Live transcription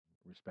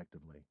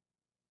respectively.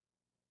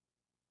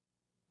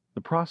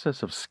 The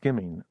process of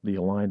skimming the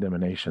aligned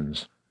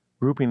emanations,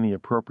 grouping the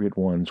appropriate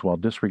ones while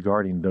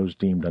disregarding those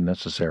deemed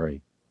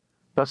unnecessary,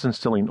 thus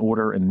instilling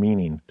order and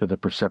meaning to the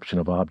perception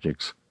of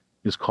objects,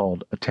 is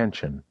called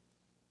attention.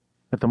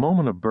 At the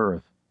moment of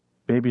birth,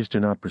 babies do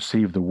not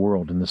perceive the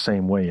world in the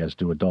same way as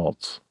do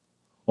adults.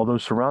 Although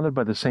surrounded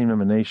by the same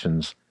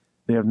emanations,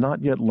 they have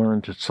not yet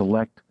learned to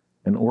select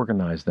and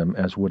organize them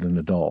as would an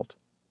adult.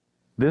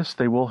 This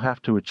they will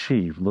have to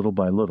achieve little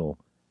by little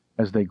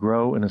as they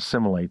grow and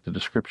assimilate the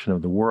description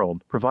of the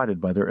world provided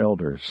by their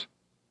elders.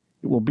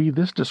 It will be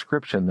this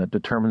description that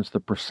determines the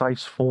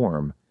precise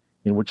form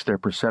in which their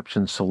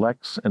perception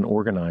selects and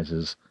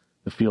organizes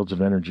the fields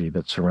of energy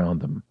that surround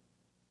them.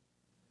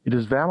 It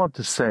is valid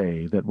to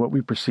say that what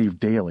we perceive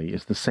daily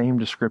is the same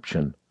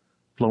description,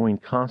 flowing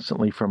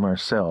constantly from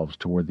ourselves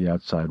toward the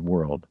outside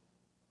world.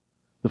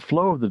 The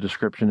flow of the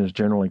description is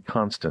generally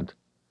constant,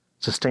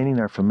 sustaining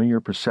our familiar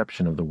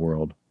perception of the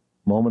world,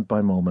 moment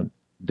by moment,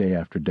 day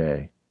after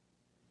day.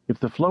 If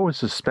the flow is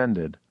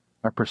suspended,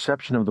 our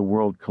perception of the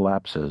world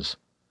collapses,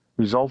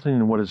 resulting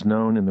in what is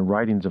known in the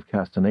writings of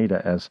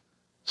Castaneda as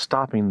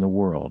stopping the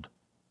world.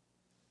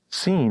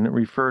 Seeing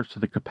refers to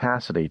the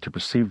capacity to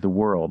perceive the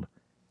world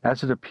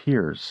as it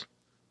appears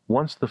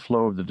once the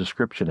flow of the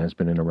description has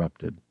been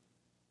interrupted.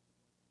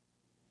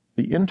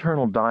 The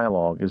internal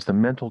dialogue is the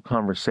mental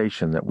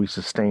conversation that we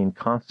sustain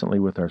constantly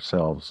with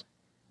ourselves,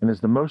 and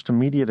is the most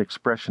immediate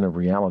expression of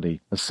reality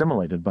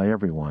assimilated by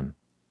everyone.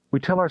 We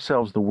tell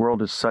ourselves the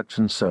world is such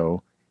and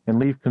so, and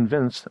leave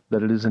convinced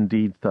that it is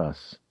indeed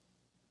thus.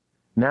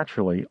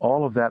 Naturally,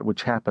 all of that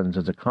which happens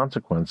as a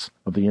consequence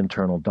of the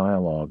internal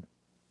dialogue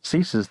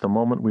ceases the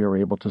moment we are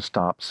able to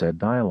stop said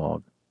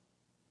dialogue.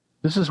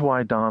 This is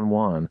why Don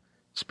Juan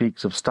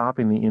speaks of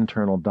stopping the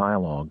internal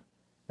dialogue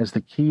as the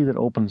key that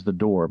opens the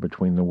door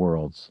between the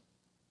worlds.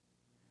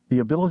 The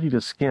ability to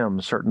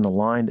skim certain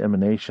aligned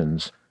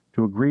emanations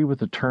to agree with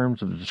the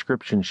terms of the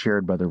description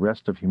shared by the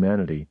rest of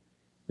humanity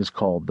is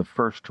called the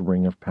first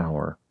ring of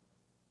power.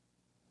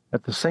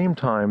 At the same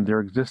time,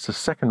 there exists a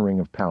second ring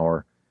of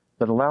power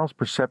that allows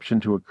perception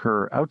to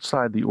occur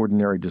outside the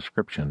ordinary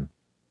description.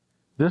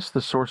 This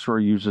the sorcerer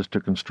uses to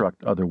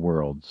construct other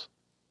worlds.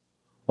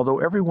 Although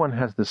everyone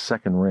has this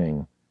second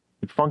ring,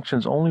 it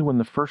functions only when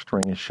the first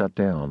ring is shut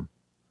down,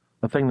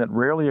 a thing that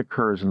rarely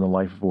occurs in the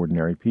life of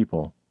ordinary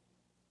people.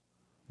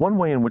 One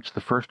way in which the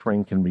first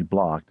ring can be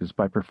blocked is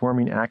by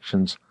performing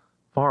actions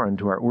foreign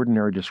to our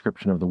ordinary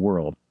description of the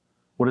world,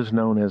 what is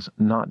known as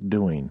not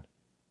doing.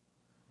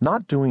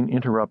 Not doing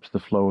interrupts the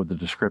flow of the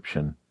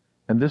description,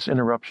 and this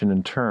interruption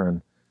in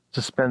turn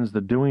suspends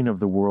the doing of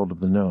the world of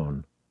the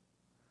known.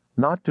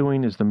 Not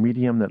doing is the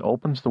medium that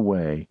opens the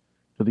way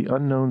to the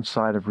unknown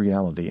side of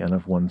reality and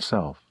of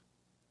oneself.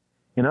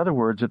 In other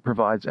words, it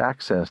provides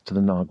access to the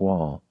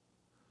Nagual,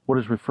 what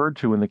is referred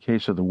to in the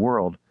case of the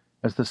world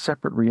as the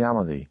separate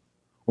reality,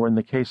 or in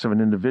the case of an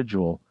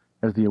individual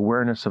as the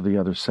awareness of the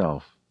other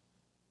self.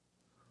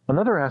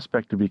 Another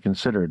aspect to be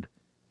considered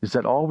is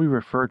that all we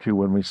refer to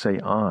when we say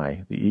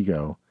I, the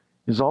ego,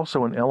 is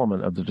also an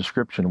element of the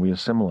description we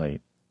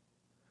assimilate.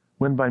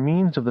 When by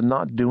means of the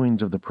not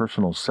doings of the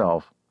personal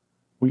self,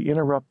 we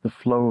interrupt the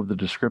flow of the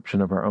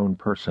description of our own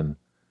person,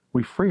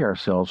 we free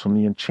ourselves from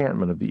the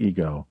enchantment of the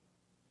ego,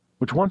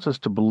 which wants us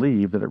to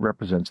believe that it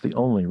represents the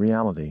only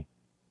reality.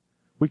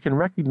 We can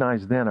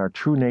recognize then our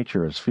true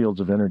nature as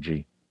fields of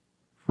energy,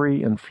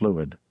 free and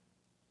fluid.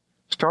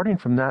 Starting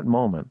from that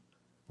moment,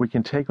 we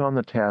can take on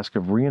the task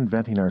of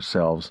reinventing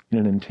ourselves in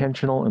an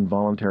intentional and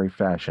voluntary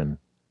fashion,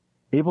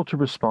 able to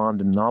respond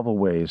in novel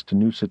ways to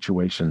new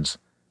situations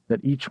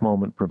that each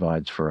moment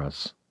provides for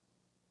us.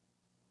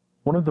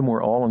 One of the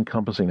more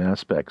all-encompassing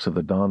aspects of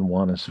the Don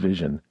Juanist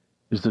vision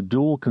is the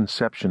dual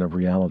conception of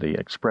reality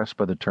expressed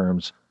by the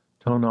terms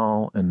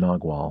tonal and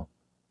nagual.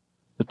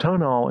 The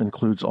tonal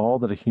includes all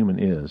that a human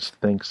is,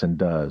 thinks, and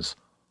does,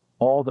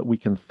 all that we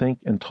can think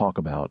and talk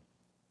about.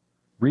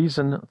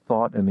 Reason,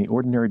 thought, and the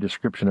ordinary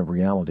description of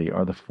reality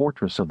are the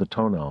fortress of the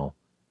tonal,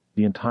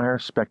 the entire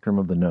spectrum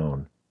of the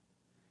known.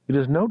 It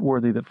is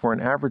noteworthy that for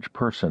an average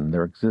person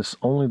there exists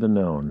only the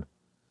known,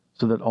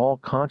 so that all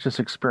conscious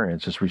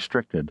experience is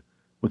restricted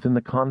within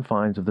the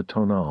confines of the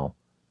tonal,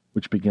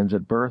 which begins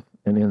at birth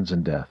and ends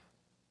in death.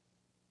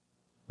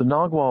 The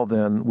nagual,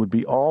 then, would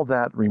be all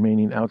that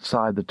remaining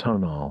outside the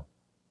tonal.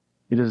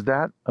 It is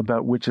that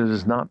about which it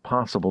is not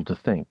possible to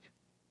think.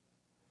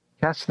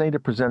 Castaneda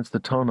presents the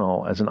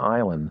tonal as an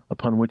island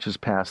upon which is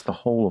passed the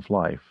whole of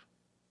life.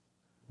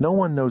 No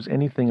one knows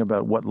anything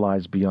about what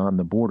lies beyond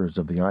the borders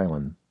of the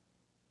island.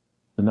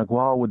 The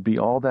nagual would be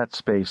all that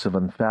space of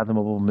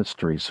unfathomable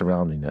mystery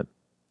surrounding it.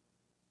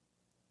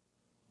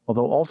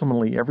 Although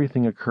ultimately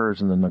everything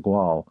occurs in the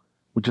nagual,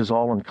 which is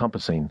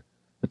all-encompassing,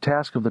 the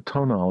task of the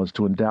tonal is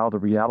to endow the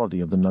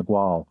reality of the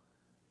nagual,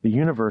 the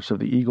universe of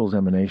the eagle's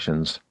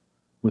emanations,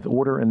 with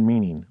order and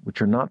meaning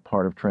which are not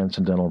part of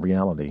transcendental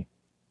reality.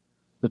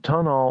 The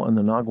tonal and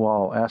the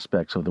nagual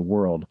aspects of the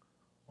world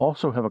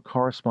also have a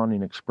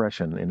corresponding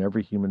expression in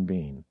every human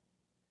being,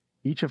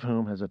 each of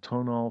whom has a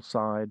tonal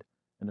side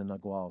and a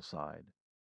nagual side.